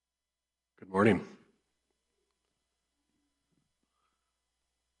Morning.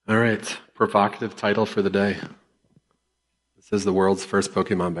 All right, provocative title for the day. This is the world's first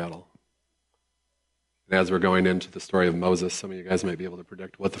Pokemon battle. And as we're going into the story of Moses, some of you guys might be able to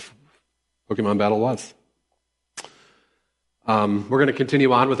predict what the Pokemon battle was. We're going to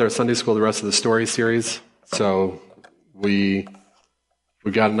continue on with our Sunday School, the rest of the story series. So we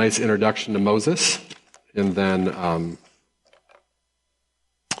got a nice introduction to Moses, and then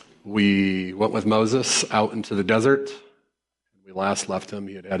we went with Moses out into the desert. We last left him.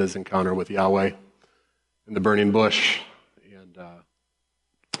 He had his encounter with Yahweh in the burning bush, and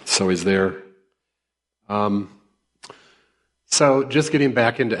so he's there. So just getting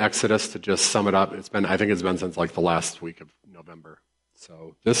back into Exodus to just sum it up, I think it's been since like the last week of November.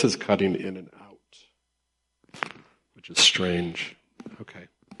 So this is cutting in and out, which is strange. Okay,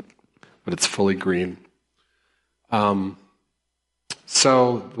 but it's fully green.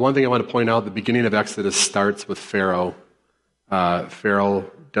 So one thing I want to point out, the beginning of Exodus starts with Pharaoh. Pharaoh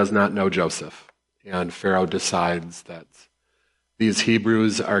does not know Joseph, and Pharaoh decides that these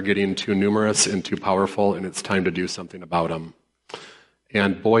Hebrews are getting too numerous and too powerful, and it's time to do something about them.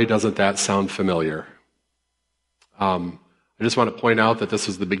 And boy, doesn't that sound familiar. I just want to point out that this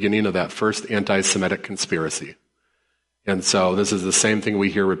was the beginning of that first anti-Semitic conspiracy. And so this is the same thing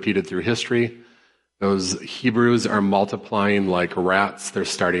we hear repeated through history. Those Hebrews are multiplying like rats. They're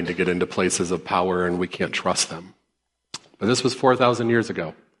starting to get into places of power, and we can't trust them. But this was 4,000 years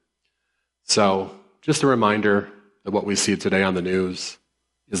ago. So just a reminder that what we see today on the news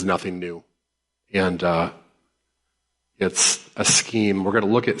is nothing new. And it's a scheme. We're going to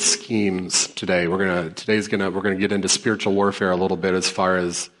look at schemes today. We're going to get into spiritual warfare a little bit as far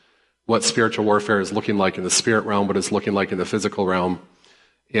as what spiritual warfare is looking like in the spirit realm, what it's looking like in the physical realm.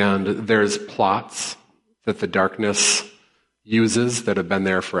 And there's plots that the darkness uses that have been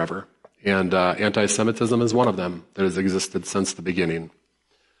there forever. And anti-Semitism is one of them that has existed since the beginning.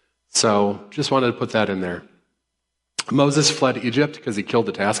 So just wanted to put that in there. Moses fled Egypt because he killed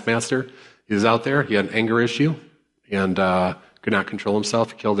the taskmaster. He was out there. He had an anger issue and could not control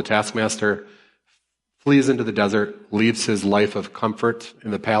himself. He killed the taskmaster, flees into the desert, leaves his life of comfort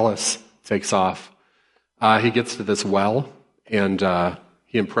in the palace, takes off. He gets to this well, and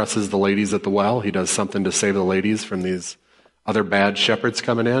he impresses the ladies at the well. He does something to save the ladies from these other bad shepherds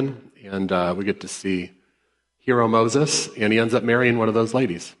coming in. And we get to see hero Moses, and he ends up marrying one of those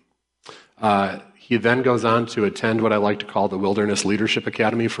ladies. He then goes on to attend what I like to call the Wilderness Leadership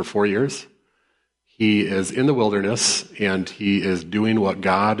Academy for 4 years. He is in the wilderness, and he is doing what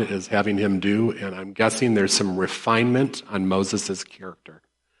God is having him do, and I'm guessing there's some refinement on Moses' character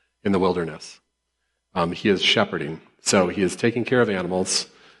in the wilderness. He is shepherding, so he is taking care of animals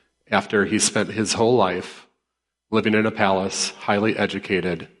after he spent his whole life living in a palace, highly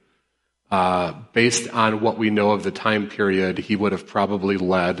educated. Based on what we know of the time period, he would have probably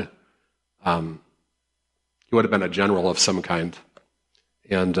led, he would have been a general of some kind.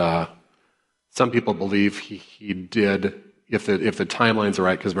 And some people believe he did, if the timelines are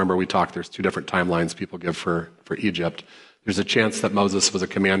right, because remember we talked, there's two different timelines people give for Egypt. There's a chance that Moses was a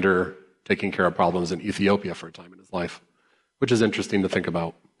commander taking care of problems in Ethiopia for a time in his life, which is interesting to think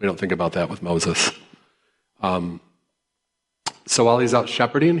about. We don't think about that with Moses. So while he's out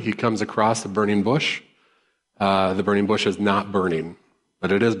shepherding, he comes across a burning bush. The burning bush is not burning,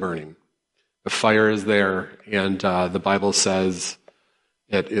 but it is burning. The fire is there, and the Bible says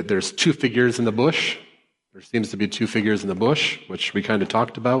there's two figures in the bush. There seems to be two figures in the bush, which we kind of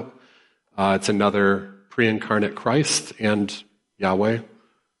talked about. It's another pre-incarnate Christ and Yahweh,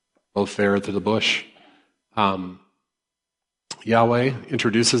 both there to the bush. Yahweh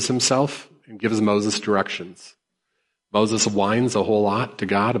introduces himself and gives Moses directions. Moses whines a whole lot to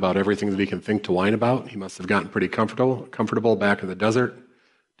God about everything that he can think to whine about. He must have gotten pretty comfortable back in the desert.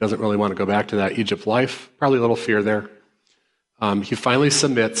 Doesn't really want to go back to that Egypt life. Probably a little fear there. He finally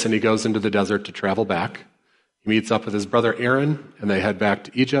submits, and he goes into the desert to travel back. He meets up with his brother Aaron, and they head back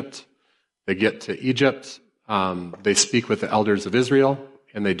to Egypt. They get to Egypt. They speak with the elders of Israel,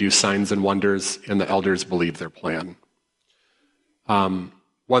 and they do signs and wonders, and the elders believe their plan.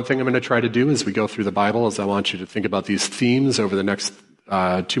 One thing I'm going to try to do as we go through the Bible is I want you to think about these themes over the next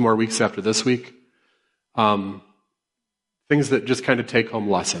 2 more weeks after this week. Things that just kind of take home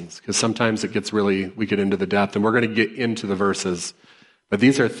lessons, because sometimes we get into the depth, and we're going to get into the verses. But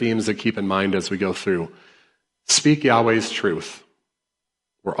these are themes that keep in mind as we go through. Speak Yahweh's truth.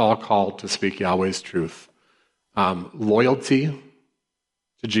 We're all called to speak Yahweh's truth. Loyalty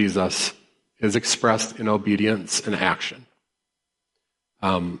to Jesus is expressed in obedience and action.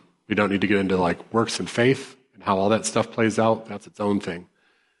 We don't need to get into like works and faith and how all that stuff plays out. That's its own thing.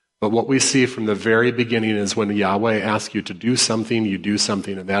 But what we see from the very beginning is when Yahweh asks you to do something, you do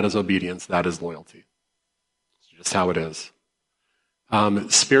something, and that is obedience, that is loyalty. It's just how it is.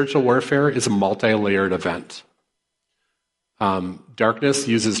 Spiritual warfare is a multi-layered event. Darkness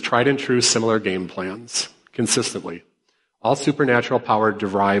uses tried and true similar game plans consistently. All supernatural power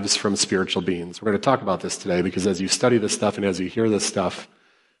derives from spiritual beings. We're going to talk about this today because as you study this stuff and as you hear this stuff,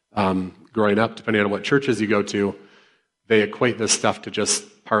 growing up, depending on what churches you go to, they equate this stuff to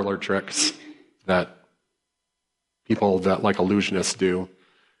just parlor tricks that people that like illusionists do.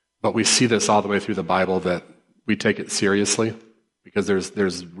 But we see this all the way through the Bible that we take it seriously because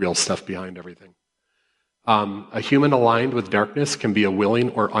there's real stuff behind everything. A human aligned with darkness can be a willing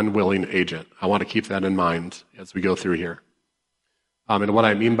or unwilling agent. I want to keep that in mind as we go through here. And what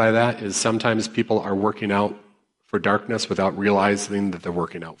I mean by that is sometimes people are working out for darkness without realizing that they're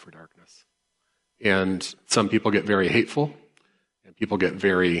working out for darkness. And some people get very hateful, and people get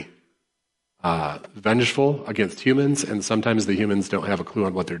very vengeful against humans, and sometimes the humans don't have a clue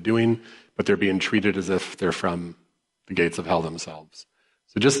on what they're doing, but they're being treated as if they're from the gates of hell themselves.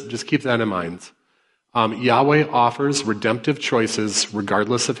 So just keep that in mind. Yahweh offers redemptive choices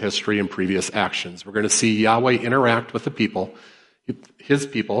regardless of history and previous actions. We're going to see Yahweh interact with the people, his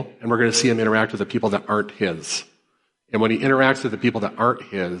people, and we're going to see him interact with the people that aren't his. And when he interacts with the people that aren't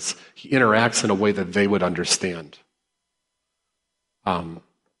his, he interacts in a way that they would understand. And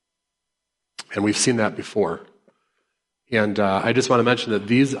we've seen that before. And I just want to mention that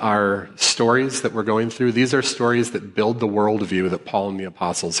these are stories that we're going through. These are stories that build the worldview that Paul and the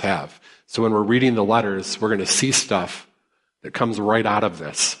apostles have. So when we're reading the letters, we're going to see stuff that comes right out of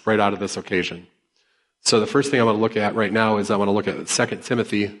this occasion. So the first thing I want to look at right now is I want to look at 2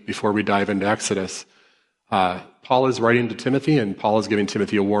 Timothy before we dive into Exodus. Paul is writing to Timothy, and Paul is giving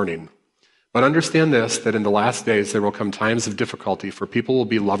Timothy a warning. But understand this, that in the last days there will come times of difficulty, for people will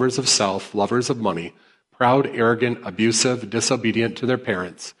be lovers of self, lovers of money, proud, arrogant, abusive, disobedient to their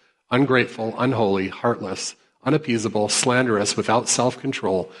parents, ungrateful, unholy, heartless, unappeasable, slanderous, without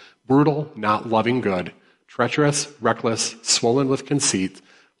self-control, brutal, not loving good, treacherous, reckless, swollen with conceit,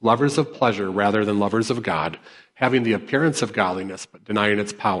 lovers of pleasure rather than lovers of God, having the appearance of godliness but denying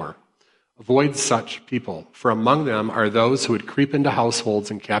its power. Avoid such people, for among them are those who would creep into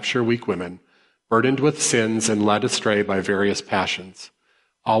households and capture weak women, burdened with sins and led astray by various passions,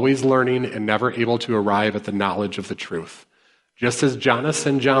 always learning and never able to arrive at the knowledge of the truth. Just as Jannes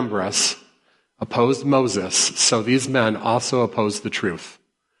and Jambres opposed Moses, so these men also opposed the truth.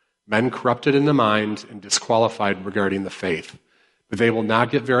 Men corrupted in the mind and disqualified regarding the faith. But they will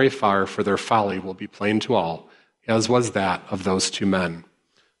not get very far, for their folly will be plain to all, as was that of those two men.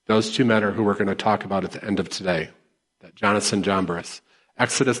 Those two men are who we're going to talk about at the end of today, that Jannes and Jambres.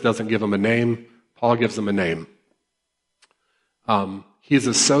 Exodus doesn't give them a name. Paul gives them a name. He's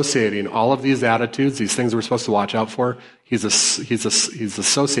associating all of these attitudes, these things we're supposed to watch out for, he's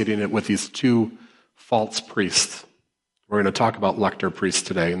associating it with these two false priests. We're going to talk about lector priests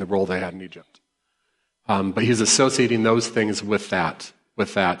today and the role they had in Egypt. But he's associating those things with that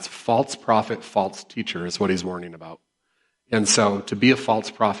false prophet, false teacher is what he's warning about. And so to be a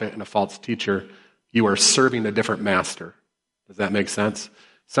false prophet and a false teacher, you are serving a different master. Does that make sense?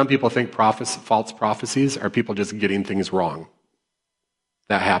 Some people think false prophecies are people just getting things wrong.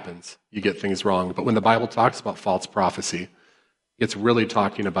 That happens. You get things wrong. But when the Bible talks about false prophecy, it's really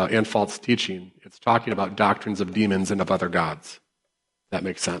talking about, and false teaching, it's talking about doctrines of demons and of other gods. That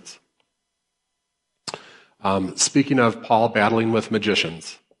makes sense. Speaking of Paul battling with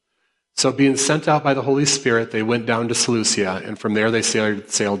magicians. So being sent out by the Holy Spirit, they went down to Seleucia, and from there they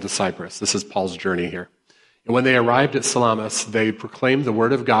sailed to Cyprus. This is Paul's journey here. And when they arrived at Salamis, they proclaimed the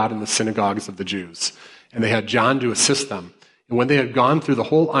word of God in the synagogues of the Jews. And they had John to assist them. And when they had gone through the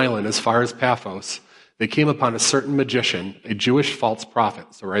whole island as far as Paphos, they came upon a certain magician, a Jewish false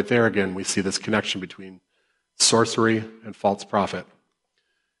prophet. So right there again, we see this connection between sorcery and false prophet,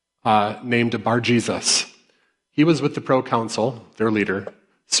 named Bar-Jesus. He was with the proconsul, their leader,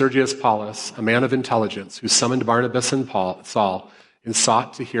 Sergius Paulus, a man of intelligence, who summoned Barnabas and Saul and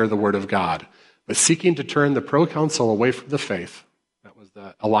sought to hear the word of God. But seeking to turn the proconsul away from the faith, that was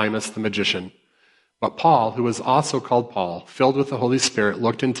the Elymas the magician. But Paul, who was also called Paul, filled with the Holy Spirit,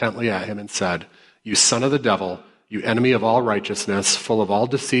 looked intently at him and said, "You son of the devil, you enemy of all righteousness, full of all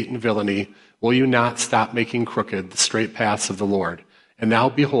deceit and villainy, will you not stop making crooked the straight paths of the Lord? And now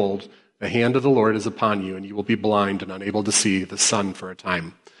behold, the hand of the Lord is upon you, and you will be blind and unable to see the sun for a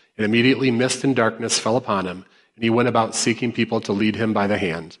time." And immediately mist and darkness fell upon him, and he went about seeking people to lead him by the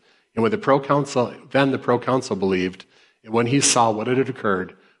hand. And when the proconsul believed, and when he saw what had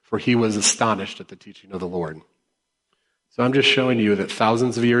occurred, for he was astonished at the teaching of the Lord. So I'm just showing you that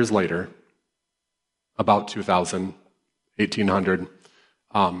thousands of years later, about 2000, 1800,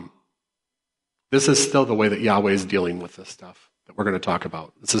 this is still the way that Yahweh is dealing with this stuff that we're going to talk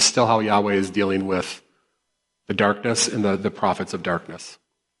about. This is still how Yahweh is dealing with the darkness and the prophets of darkness.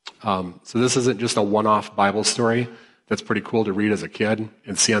 So this isn't just a one-off Bible story that's pretty cool to read as a kid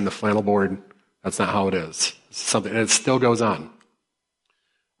and see on the flannel board. That's not how it is. It's something, and it still goes on.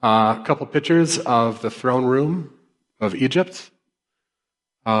 A couple pictures of the throne room of Egypt.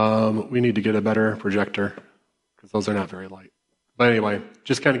 We need to get a better projector because those are not very light. But anyway,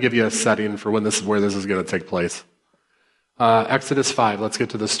 just kind of give you a setting for where this is going to take place. Exodus 5, let's get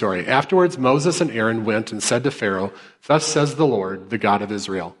to the story. Afterwards, Moses and Aaron went and said to Pharaoh, "Thus says the Lord, the God of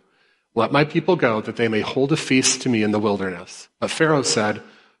Israel, let my people go that they may hold a feast to me in the wilderness." But Pharaoh said,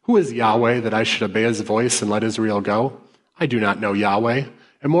 "Who is Yahweh that I should obey his voice and let Israel go? I do not know Yahweh,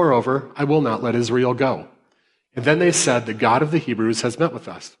 and moreover, I will not let Israel go." And then they said, "The God of the Hebrews has met with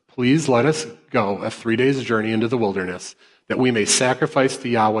us. Please let us go a 3 days' journey into the wilderness, that we may sacrifice to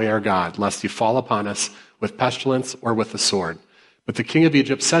Yahweh our God, lest he fall upon us with pestilence or with the sword." But the king of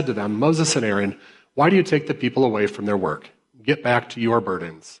Egypt said to them, "Moses and Aaron, why do you take the people away from their work? Get back to your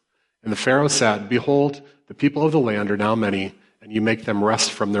burdens." And the Pharaoh said, "Behold, the people of the land are now many, and you make them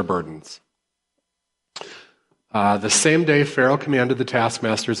rest from their burdens." The same day Pharaoh commanded the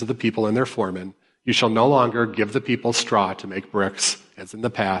taskmasters of the people and their foremen, "You shall no longer give the people straw to make bricks, as in the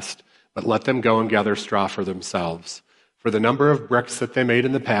past, but let them go and gather straw for themselves. For the number of bricks that they made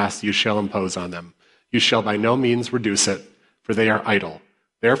in the past you shall impose on them. You shall by no means reduce it, for they are idle.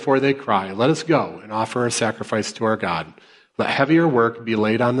 Therefore they cry, 'Let us go and offer a sacrifice to our God.' Let heavier work be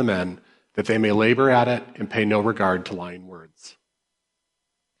laid on the men, that they may labor at it and pay no regard to lying words."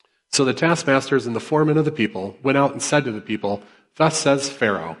 So the taskmasters and the foremen of the people went out and said to the people, "Thus says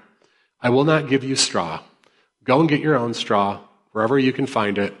Pharaoh, I will not give you straw. Go and get your own straw, wherever you can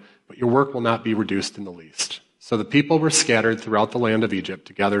find it, but your work will not be reduced in the least." So the people were scattered throughout the land of Egypt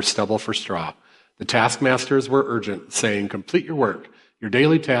to gather stubble for straw. The taskmasters were urgent, saying, "Complete your work, your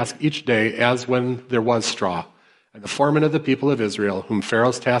daily task each day, as when there was straw." And the foremen of the people of Israel, whom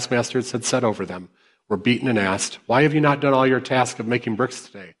Pharaoh's taskmasters had set over them, were beaten and asked, "Why have you not done all your task of making bricks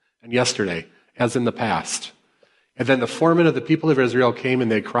today and yesterday, as in the past?" And then the foremen of the people of Israel came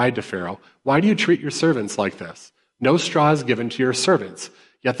and they cried to Pharaoh, "Why do you treat your servants like this? No straw is given to your servants.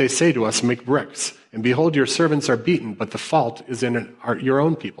 Yet they say to us, 'Make bricks.' And behold, your servants are beaten, but the fault is in your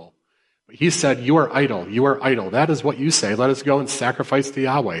own people." But he said, "You are idle, you are idle. That is what you say. Let us go and sacrifice to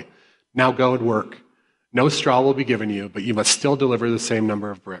Yahweh. Now go and work. No straw will be given you, but you must still deliver the same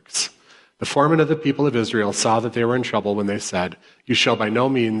number of bricks." The foremen of the people of Israel saw that they were in trouble when they said, "You shall by no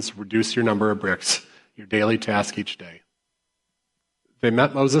means reduce your number of bricks, your daily task each day." They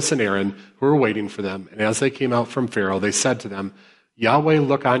met Moses and Aaron, who were waiting for them, and as they came out from Pharaoh, they said to them, "Yahweh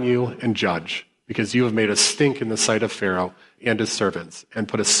look on you and judge, because you have made us stink in the sight of Pharaoh and his servants, and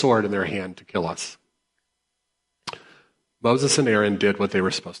put a sword in their hand to kill us." Moses and Aaron did what they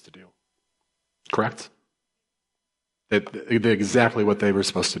were supposed to do. Correct? They did exactly what they were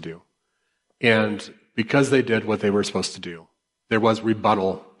supposed to do. And because they did what they were supposed to do, there was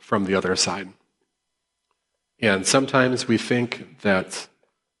rebuttal from the other side. And sometimes we think that as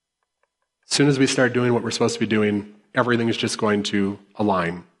soon as we start doing what we're supposed to be doing, everything is just going to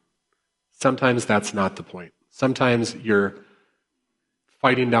align. Sometimes that's not the point. Sometimes you're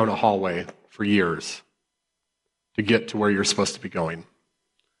fighting down a hallway for years to get to where you're supposed to be going,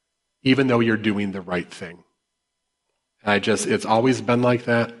 even though you're doing the right thing. It's always been like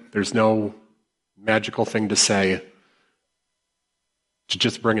that. There's no magical thing to say to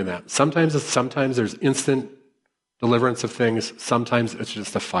just bring in that. Sometimes there's instant deliverance of things. Sometimes it's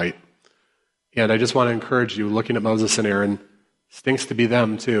just a fight. And I just want to encourage you, looking at Moses and Aaron, stinks to be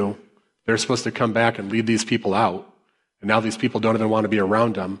them too. They're supposed to come back and lead these people out. And now these people don't even want to be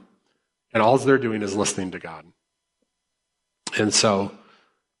around them. And all they're doing is listening to God. And so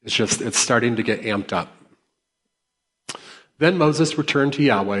it's starting to get amped up. Then Moses returned to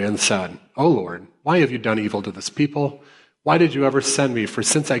Yahweh and said, "O Lord, why have you done evil to this people? Why did you ever send me? For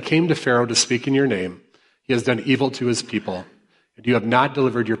since I came to Pharaoh to speak in your name, he has done evil to his people, and you have not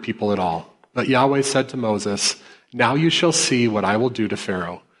delivered your people at all." But Yahweh said to Moses, "Now you shall see what I will do to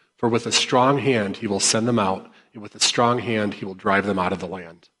Pharaoh, for with a strong hand he will send them out, and with a strong hand he will drive them out of the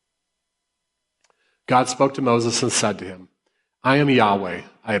land." God spoke to Moses and said to him, "I am Yahweh.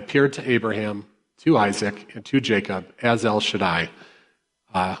 I appeared to Abraham, to Isaac, and to Jacob as El Shaddai,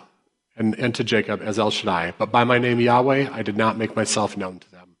 and to Jacob as El Shaddai. But by my name Yahweh, I did not make myself known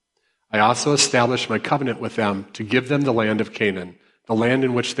to them. I also established my covenant with them to give them the land of Canaan, the land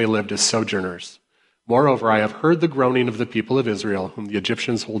in which they lived as sojourners. Moreover, I have heard the groaning of the people of Israel, whom the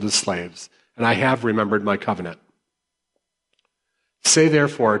Egyptians hold as slaves, and I have remembered my covenant. Say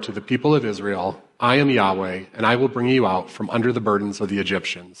therefore to the people of Israel, I am Yahweh, and I will bring you out from under the burdens of the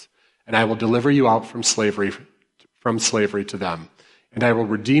Egyptians, and I will deliver you out from slavery to them, and I will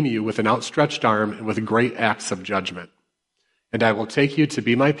redeem you with an outstretched arm and with great acts of judgment. And I will take you to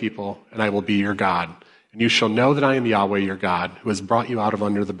be my people, and I will be your God, and you shall know that I am Yahweh your God, who has brought you out of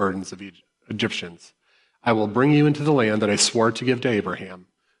under the burdens of Egyptians. I will bring you into the land that I swore to give to Abraham,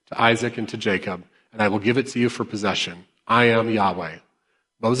 to Isaac, and to Jacob, and I will give it to you for possession. I am Yahweh.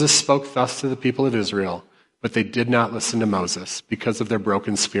 Moses spoke thus to the people of Israel, but they did not listen to Moses because of their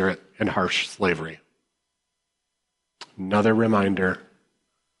broken spirit and harsh slavery. Another reminder,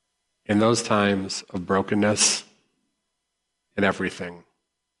 in those times of brokenness and everything,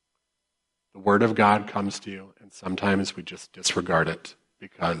 the word of God comes to you, and sometimes we just disregard it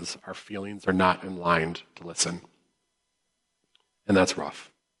because our feelings are not in line to listen. And that's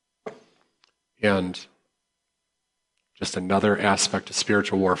rough. And just another aspect of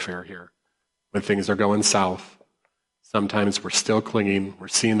spiritual warfare here. When things are going south, sometimes we're still clinging, we're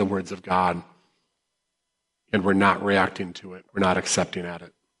seeing the words of God, and we're not reacting to it. We're not accepting at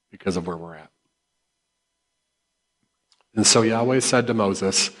it because of where we're at. And so Yahweh said to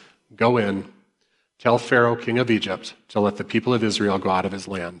Moses, go in, tell Pharaoh, king of Egypt, to let the people of Israel go out of his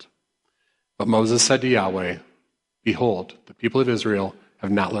land. But Moses said to Yahweh, behold, the people of Israel have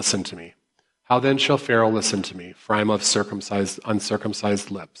not listened to me. How then shall Pharaoh listen to me, for I am of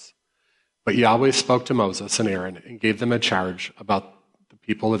uncircumcised lips? But Yahweh spoke to Moses and Aaron and gave them a charge about the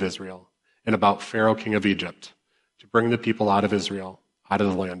people of Israel and about Pharaoh, king of Egypt, to bring the people out of Israel, out of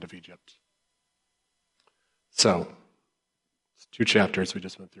the land of Egypt. So, it's 2 chapters we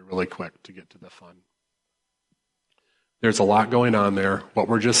just went through really quick to get to the fun. There's a lot going on there. What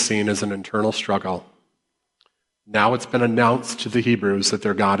we're just seeing is an internal struggle. Now it's been announced to the Hebrews that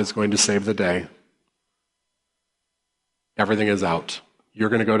their God is going to save the day. Everything is out. You're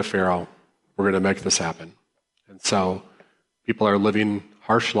going to go to Pharaoh. We're going to make this happen. And so people are living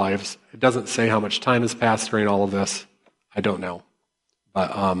harsh lives. It doesn't say how much time has passed during all of this. I don't know.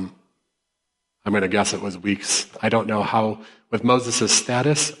 But I'm going to guess it was weeks. I don't know how, with Moses'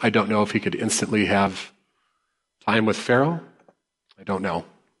 status, I don't know if he could instantly have time with Pharaoh. I don't know.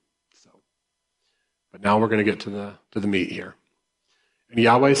 But now we're going to get to the meat here. And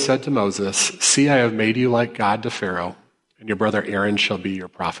Yahweh said to Moses, see, I have made you like God to Pharaoh, and your brother Aaron shall be your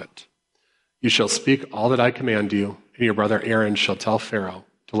prophet. You shall speak all that I command you, and your brother Aaron shall tell Pharaoh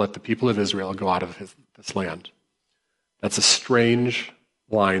to let the people of Israel go out of this land. That's a strange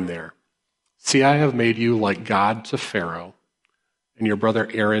line there. See, I have made you like God to Pharaoh, and your brother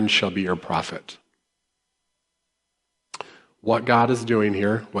Aaron shall be your prophet. What God is doing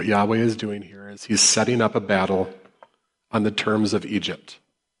here, what Yahweh is doing here, is he's setting up a battle on the terms of Egypt.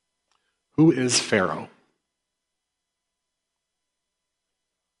 Who is Pharaoh?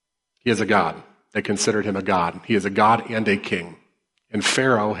 He is a god. They considered him a god. He is a god and a king. And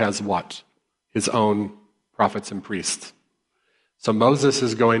Pharaoh has what? His own prophets and priests. So Moses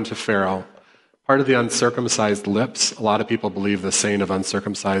is going to Pharaoh. Part of the uncircumcised lips, a lot of people believe the saying of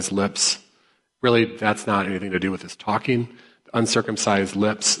uncircumcised lips. Really, that's not anything to do with his talking. Uncircumcised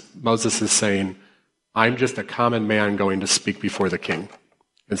lips, Moses is saying, I'm just a common man going to speak before the king.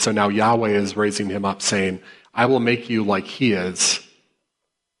 And so now Yahweh is raising him up saying, I will make you like he is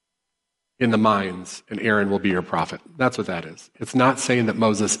in the minds, and Aaron will be your prophet. That's what that is. It's not saying that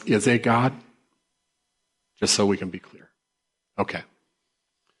Moses is a god, just so we can be clear. Okay.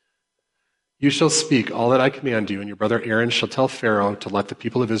 You shall speak all that I command you, and your brother Aaron shall tell Pharaoh to let the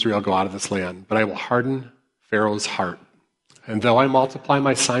people of Israel go out of this land. But I will harden Pharaoh's heart. And though I multiply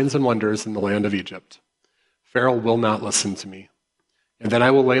my signs and wonders in the land of Egypt, Pharaoh will not listen to me. And then I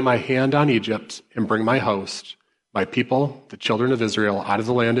will lay my hand on Egypt and bring my host, my people, the children of Israel, out of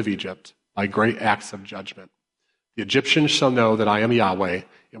the land of Egypt by great acts of judgment. The Egyptians shall know that I am Yahweh,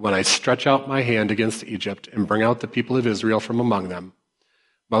 and when I stretch out my hand against Egypt and bring out the people of Israel from among them.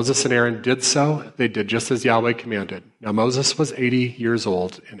 Moses and Aaron did so. They did just as Yahweh commanded. Now Moses was 80 years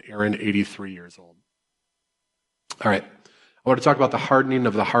old and Aaron 83 years old. All right. I want to talk about the hardening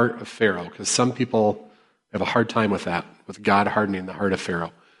of the heart of Pharaoh, because some people have a hard time with that, with God hardening the heart of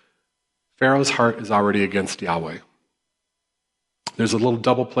Pharaoh. Pharaoh's heart is already against Yahweh. There's a little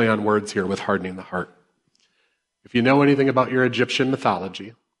double play on words here with hardening the heart. If you know anything about your Egyptian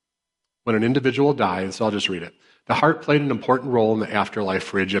mythology, when an individual dies, I'll just read it. The heart played an important role in the afterlife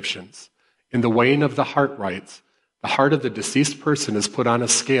for Egyptians. In the weighing of the heart rites, the heart of the deceased person is put on a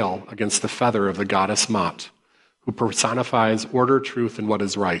scale against the feather of the goddess Ma'at, who personifies order, truth, and what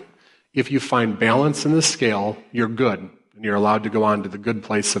is right. If you find balance in the scale, you're good, and you're allowed to go on to the good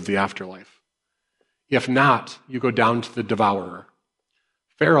place of the afterlife. If not, you go down to the devourer.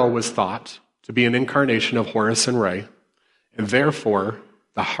 Pharaoh was thought to be an incarnation of Horus and Re, and therefore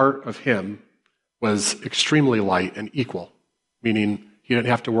the heart of him was extremely light and equal, meaning he didn't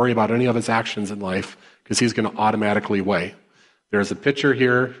have to worry about any of his actions in life because he's going to automatically weigh. There's a picture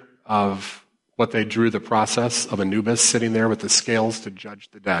here of what they drew the process of Anubis sitting there with the scales to judge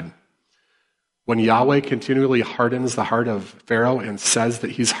the dead. When Yahweh continually hardens the heart of Pharaoh and says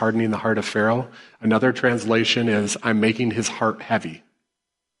that he's hardening the heart of Pharaoh, another translation is, I'm making his heart heavy.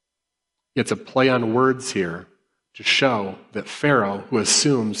 It's a play on words here to show that Pharaoh, who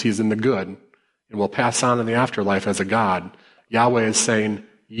assumes he's in the good and will pass on in the afterlife as a god, Yahweh is saying,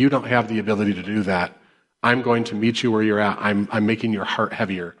 you don't have the ability to do that. I'm going to meet you where you're at. I'm making your heart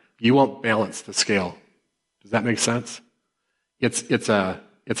heavier. You won't balance the scale. Does that make sense? It's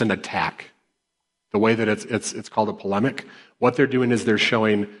an attack. The way that it's called a polemic, what they're doing is they're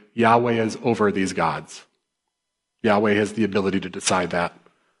showing Yahweh is over these gods. Yahweh has the ability to decide that,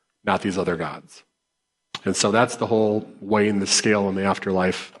 not these other gods. And so that's the whole weighing the scale in the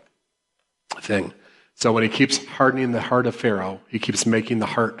afterlife thing. So when he keeps hardening the heart of Pharaoh, he keeps making the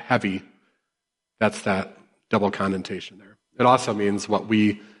heart heavy. That's that double connotation there. It also means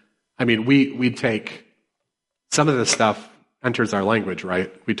we take, some of this stuff enters our language, right?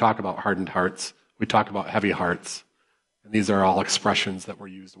 We talk about hardened hearts. We talk about heavy hearts. And these are all expressions that were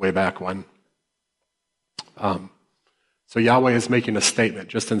used way back when. So Yahweh is making a statement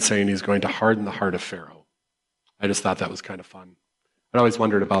just in saying he's going to harden the heart of Pharaoh. I just thought that was kind of fun. I always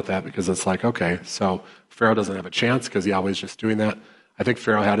wondered about that because it's like, okay, so Pharaoh doesn't have a chance because Yahweh's just doing that. I think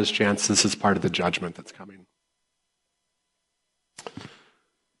Pharaoh had his chance. This is part of the judgment that's coming.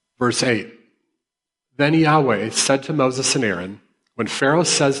 Verse 8. Then Yahweh said to Moses and Aaron, when Pharaoh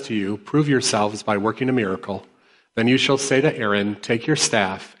says to you, prove yourselves by working a miracle, then you shall say to Aaron, take your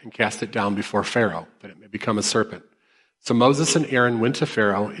staff and cast it down before Pharaoh, that it may become a serpent. So Moses and Aaron went to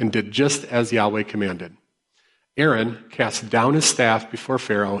Pharaoh and did just as Yahweh commanded. Aaron cast down his staff before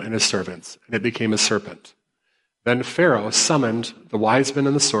Pharaoh and his servants, and it became a serpent. Then Pharaoh summoned the wise men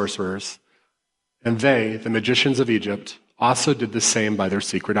and the sorcerers, and they, the magicians of Egypt, also did the same by their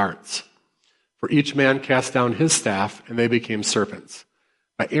secret arts. For each man cast down his staff, and they became serpents.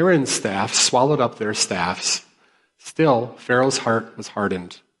 But Aaron's staff swallowed up their staffs. Still, Pharaoh's heart was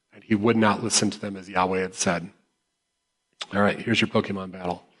hardened, and he would not listen to them as Yahweh had said. All right, here's your Pokemon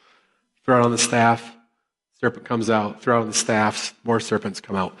battle. Throw it on the staff. Serpent comes out, throw out the staffs, more serpents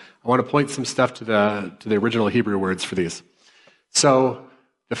come out. I want to point some stuff to the original Hebrew words for these. So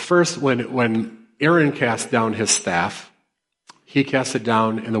the first, when Aaron cast down his staff, he cast it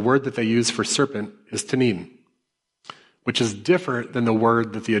down, and the word that they use for serpent is tanin, which is different than the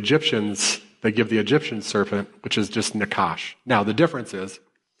word that they give the Egyptian serpent, which is just nakash. Now, the difference is,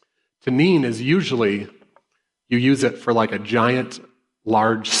 tanin is usually, you use it for like a giant,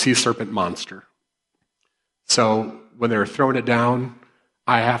 large sea serpent monster. So when they were throwing it down,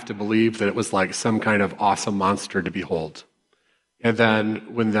 I have to believe that it was like some kind of awesome monster to behold. And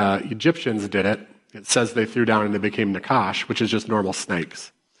then when the Egyptians did it, it says they threw down and they became nakash, which is just normal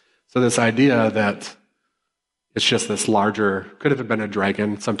snakes. So this idea that it's just this larger, could have been a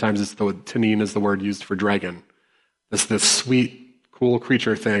dragon. Sometimes it's the tanin is the word used for dragon. This sweet, cool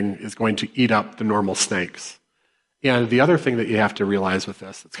creature thing is going to eat up the normal snakes. And the other thing that you have to realize with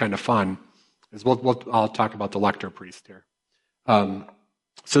this, it's kind of fun, is I'll talk about the lector priest here.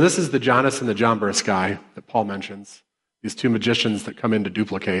 So this is the Janus and the Jambres guy that Paul mentions, these two magicians that come in to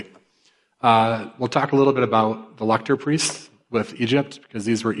duplicate. We'll talk a little bit about the lector priests with Egypt, because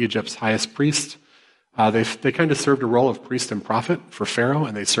these were Egypt's highest priests. They kind of served a role of priest and prophet for Pharaoh,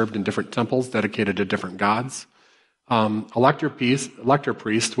 and they served in different temples dedicated to different gods. A lector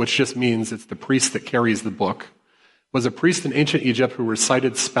priest, which just means it's the priest that carries the book, was a priest in ancient Egypt who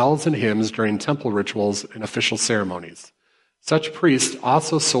recited spells and hymns during temple rituals and official ceremonies. Such priests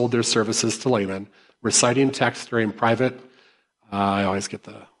also sold their services to laymen, reciting texts during private, I always get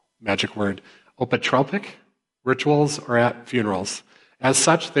the magic word, opatropic rituals or at funerals. As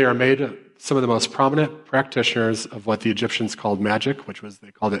such, they are made some of the most prominent practitioners of what the Egyptians called magic,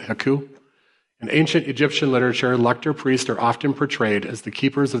 they called it haku. In ancient Egyptian literature, lector priests are often portrayed as the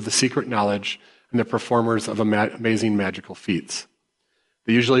keepers of the secret knowledge and the performers of amazing magical feats.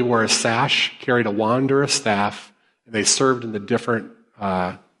 They usually wore a sash, carried a wand or a staff, and they served in the different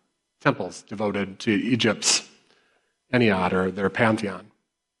temples devoted to Egypt's Ennead, or their pantheon.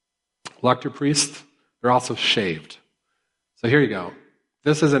 Lector priests, they're also shaved. So here you go.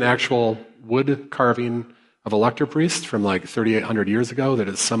 This is an actual wood carving of a lector priest from like 3,800 years ago that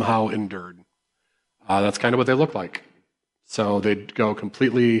has somehow endured. That's kind of what they look like. So they'd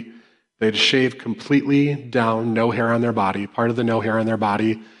shave completely down, no hair on their body. Part of the no hair on their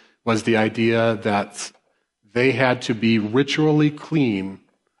body was the idea that they had to be ritually clean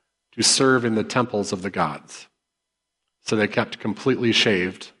to serve in the temples of the gods. So they kept completely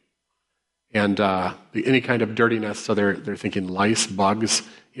shaved. And any kind of dirtiness, so they're thinking lice, bugs,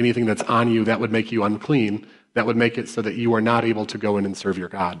 anything that's on you that would make you unclean, that would make it so that you are not able to go in and serve your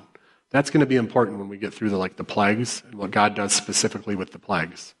God. That's going to be important when we get through the plagues and what God does specifically with the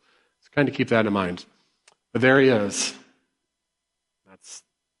plagues. So kind of keep that in mind. But there he is. That's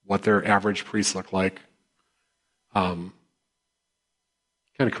what their average priests look like. Kind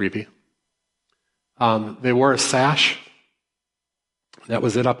of creepy. They wore a sash. That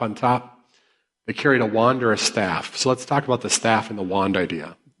was it up on top. They carried a wand or a staff. So let's talk about the staff and the wand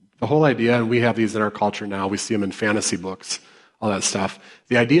idea. The whole idea, and we have these in our culture now, we see them in fantasy books, all that stuff.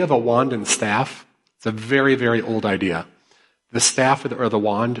 The idea of a wand and staff, it's a very, very old idea. The staff or the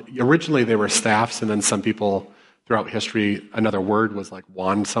wand, originally they were staffs, and then some people throughout history, another word was like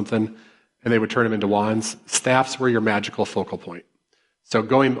wand something, and they would turn them into wands. Staffs were your magical focal point. So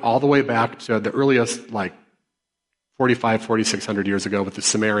going all the way back to the earliest, 4,600 years ago with the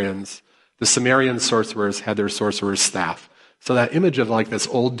Sumerian sorcerers had their sorcerer's staff. So that image of this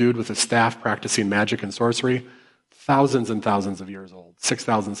old dude with a staff practicing magic and sorcery, thousands and thousands of years old,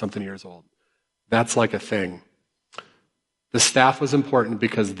 6,000 something years old. That's like a thing. The staff was important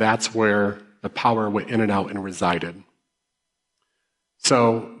because that's where the power went in and out and resided.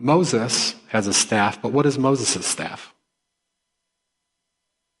 So Moses has a staff, but what is Moses' staff?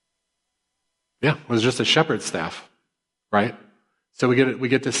 Yeah, it was just a shepherd's staff, right? So we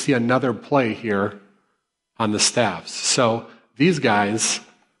get to see another play here on the staffs. So these guys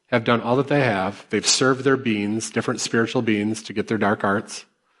have done all that they have. They've served their beings, different spiritual beings, to get their dark arts.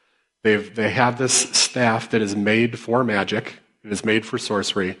 They have this staff that is made for magic. It is made for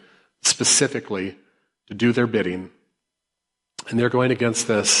sorcery, specifically to do their bidding. And they're going against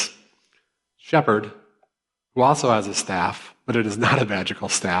this shepherd who also has a staff, but it is not a magical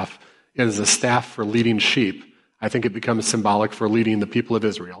staff. It is a staff for leading sheep. I think it becomes symbolic for leading the people of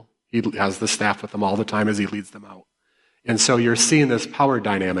Israel. He has the staff with them all the time as he leads them out. And so you're seeing this power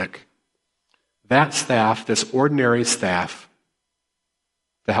dynamic. That staff, this ordinary staff,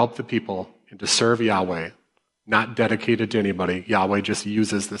 to help the people and to serve Yahweh, not dedicated to anybody. Yahweh just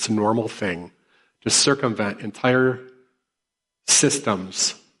uses this normal thing to circumvent entire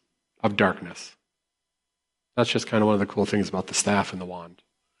systems of darkness. That's just kind of one of the cool things about the staff and the wand.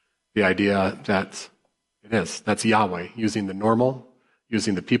 The idea that that's Yahweh using the normal,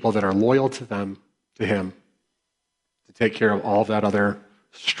 using the people that are loyal to him, to take care of all of that other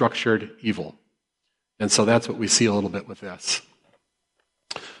structured evil. And so that's what we see a little bit with this.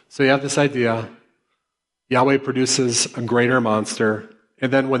 So you have this idea, Yahweh produces a greater monster,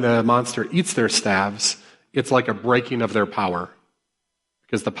 and then when the monster eats their staves, it's like a breaking of their power,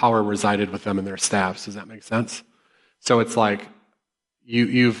 because the power resided with them in their staves. Does that make sense? So it's like,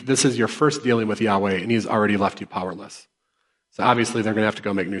 this is your first dealing with Yahweh, and he's already left you powerless. So obviously they're going to have to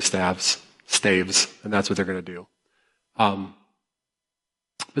go make new staves, and that's what they're going to do.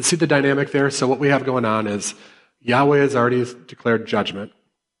 But see the dynamic there? So what we have going on is Yahweh has already declared judgment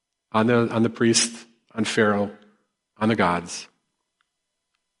on the priest, on Pharaoh, on the gods.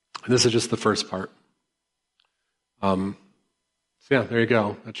 And this is just the first part. So yeah, there you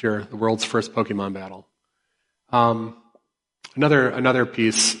go. That's the world's first Pokemon battle. Another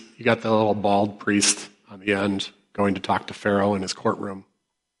piece, you got the little bald priest on the end going to talk to Pharaoh in his courtroom.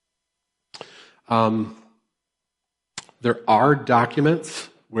 There are documents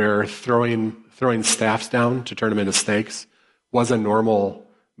where throwing staffs down to turn them into snakes was a normal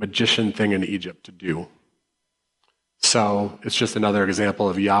magician thing in Egypt to do. So it's just another example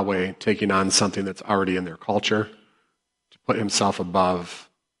of Yahweh taking on something that's already in their culture to put himself above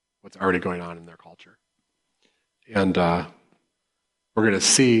what's already going on in their culture. And we're going to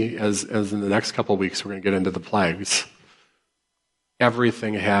see, as in the next couple of weeks, we're going to get into the plagues.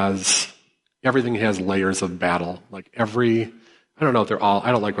 Everything has layers of battle. I don't know if they're all,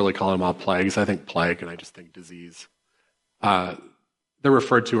 I don't like really calling them all plagues. I think plague, and I just think disease. They're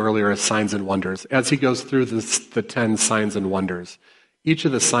referred to earlier as signs and wonders. As he goes through the 10 signs and wonders, each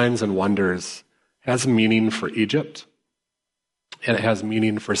of the signs and wonders has meaning for Egypt, and it has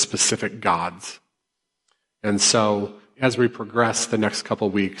meaning for specific gods. And so, as we progress the next couple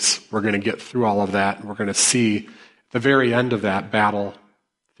of weeks, we're going to get through all of that, and we're going to see the very end of that battle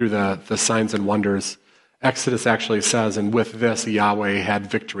through the signs and wonders. Exodus actually says, and with this, Yahweh had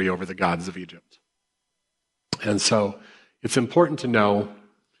victory over the gods of Egypt. And so it's important to know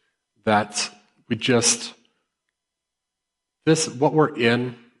that what we're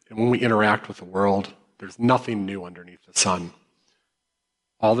in, and when we interact with the world, there's nothing new underneath the sun.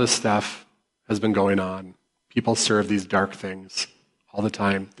 All this stuff has been going on. People serve these dark things all the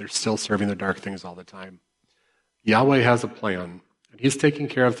time. They're still serving the dark things all the time. Yahweh has a plan, and he's taking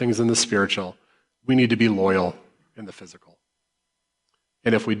care of things in the spiritual. We need to be loyal in the physical.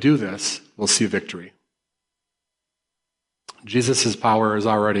 And if we do this, we'll see victory. Jesus' power has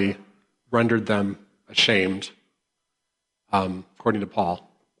already rendered them ashamed, according to Paul.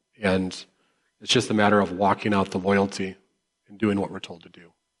 And it's just a matter of walking out the loyalty and doing what we're told to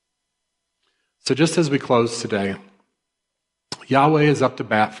do. So just as we close today, Yahweh is up to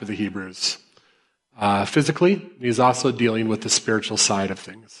bat for the Hebrews. Physically, he's also dealing with the spiritual side of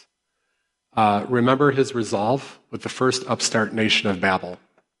things. Remember his resolve with the first upstart nation of Babel.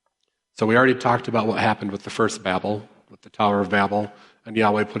 So we already talked about what happened with the first Babel, with the Tower of Babel, and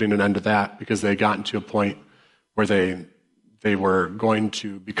Yahweh putting an end to that because they had gotten to a point where they were going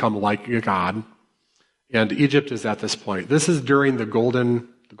to become like God. And Egypt is at this point. This is during the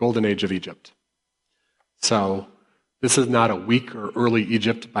golden age of Egypt. So this is not a weak or early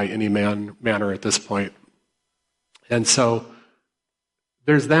Egypt by any manner at this point. And so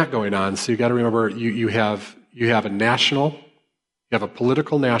there's that going on. So you got to remember you have a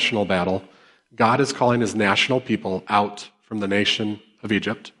political national battle. God is calling his national people out from the nation of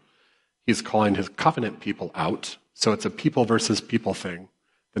Egypt. He's calling his covenant people out. So it's a people versus people thing.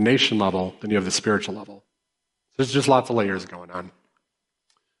 The nation level, then you have the spiritual level. So there's just lots of layers going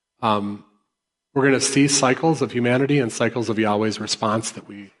on. We're going to see cycles of humanity and cycles of Yahweh's response that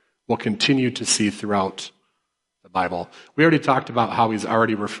we will continue to see throughout the Bible. We already talked about how he's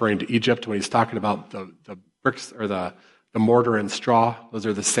already referring to Egypt when he's talking about the bricks or the mortar and straw. Those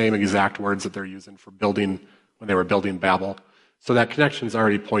are the same exact words that they're using for building when they were building Babel. So that connection is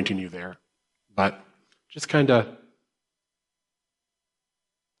already pointing you there. But just kind of,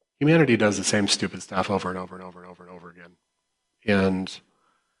 humanity does the same stupid stuff over and over and over and over and over again. And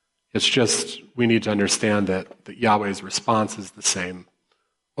it's just, we need to understand that Yahweh's response is the same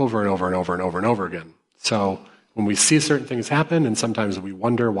over and over and over and over and over again. So when we see certain things happen, and sometimes we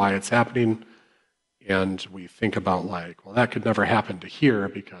wonder why it's happening, and we think about like, well, that could never happen to here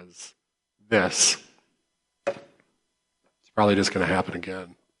because this, it's probably just going to happen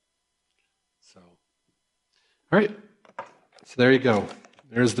again. So, all right. So there you go.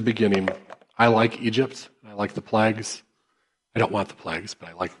 There's the beginning. I like Egypt. I like the plagues. I don't want the plagues, but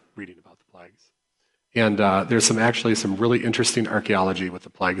I like reading about the plagues. And there's actually some really interesting archaeology with the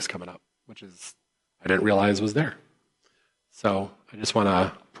plagues coming up, which is I didn't realize was there. So I just want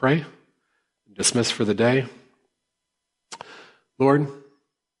to pray and dismiss for the day. Lord,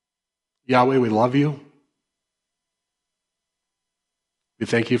 Yahweh, we love you. We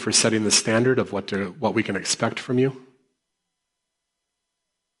thank you for setting the standard of what we can expect from you.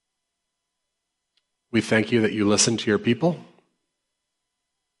 We thank you that you listen to your people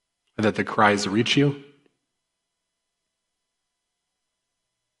and that the cries reach you.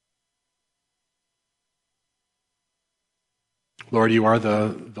 Lord, you are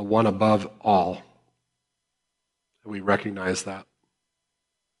the one above all. And we recognize that.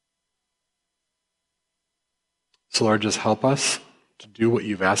 So Lord, just help us to do what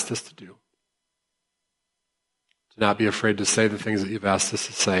you've asked us to do. To not be afraid to say the things that you've asked us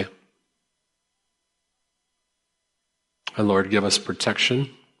to say. And Lord, give us protection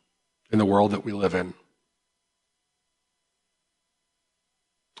in the world that we live in.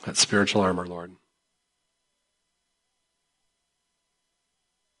 That spiritual armor, Lord.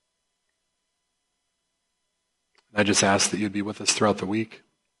 I just ask that you'd be with us throughout the week.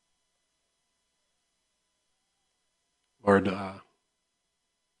 Lord,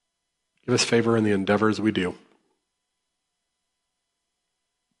 give us favor in the endeavors we do.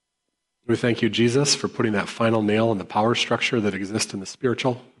 We thank you, Jesus, for putting that final nail in the power structure that exists in the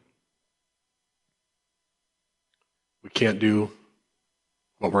spiritual. We can't do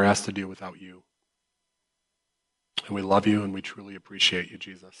what we're asked to do without you. And we love you and we truly appreciate you,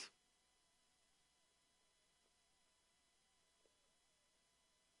 Jesus.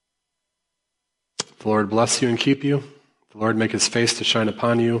 The Lord bless you and keep you. The Lord make his face to shine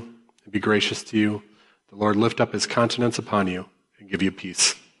upon you and be gracious to you. The Lord lift up his countenance upon you and give you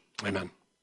peace. Amen.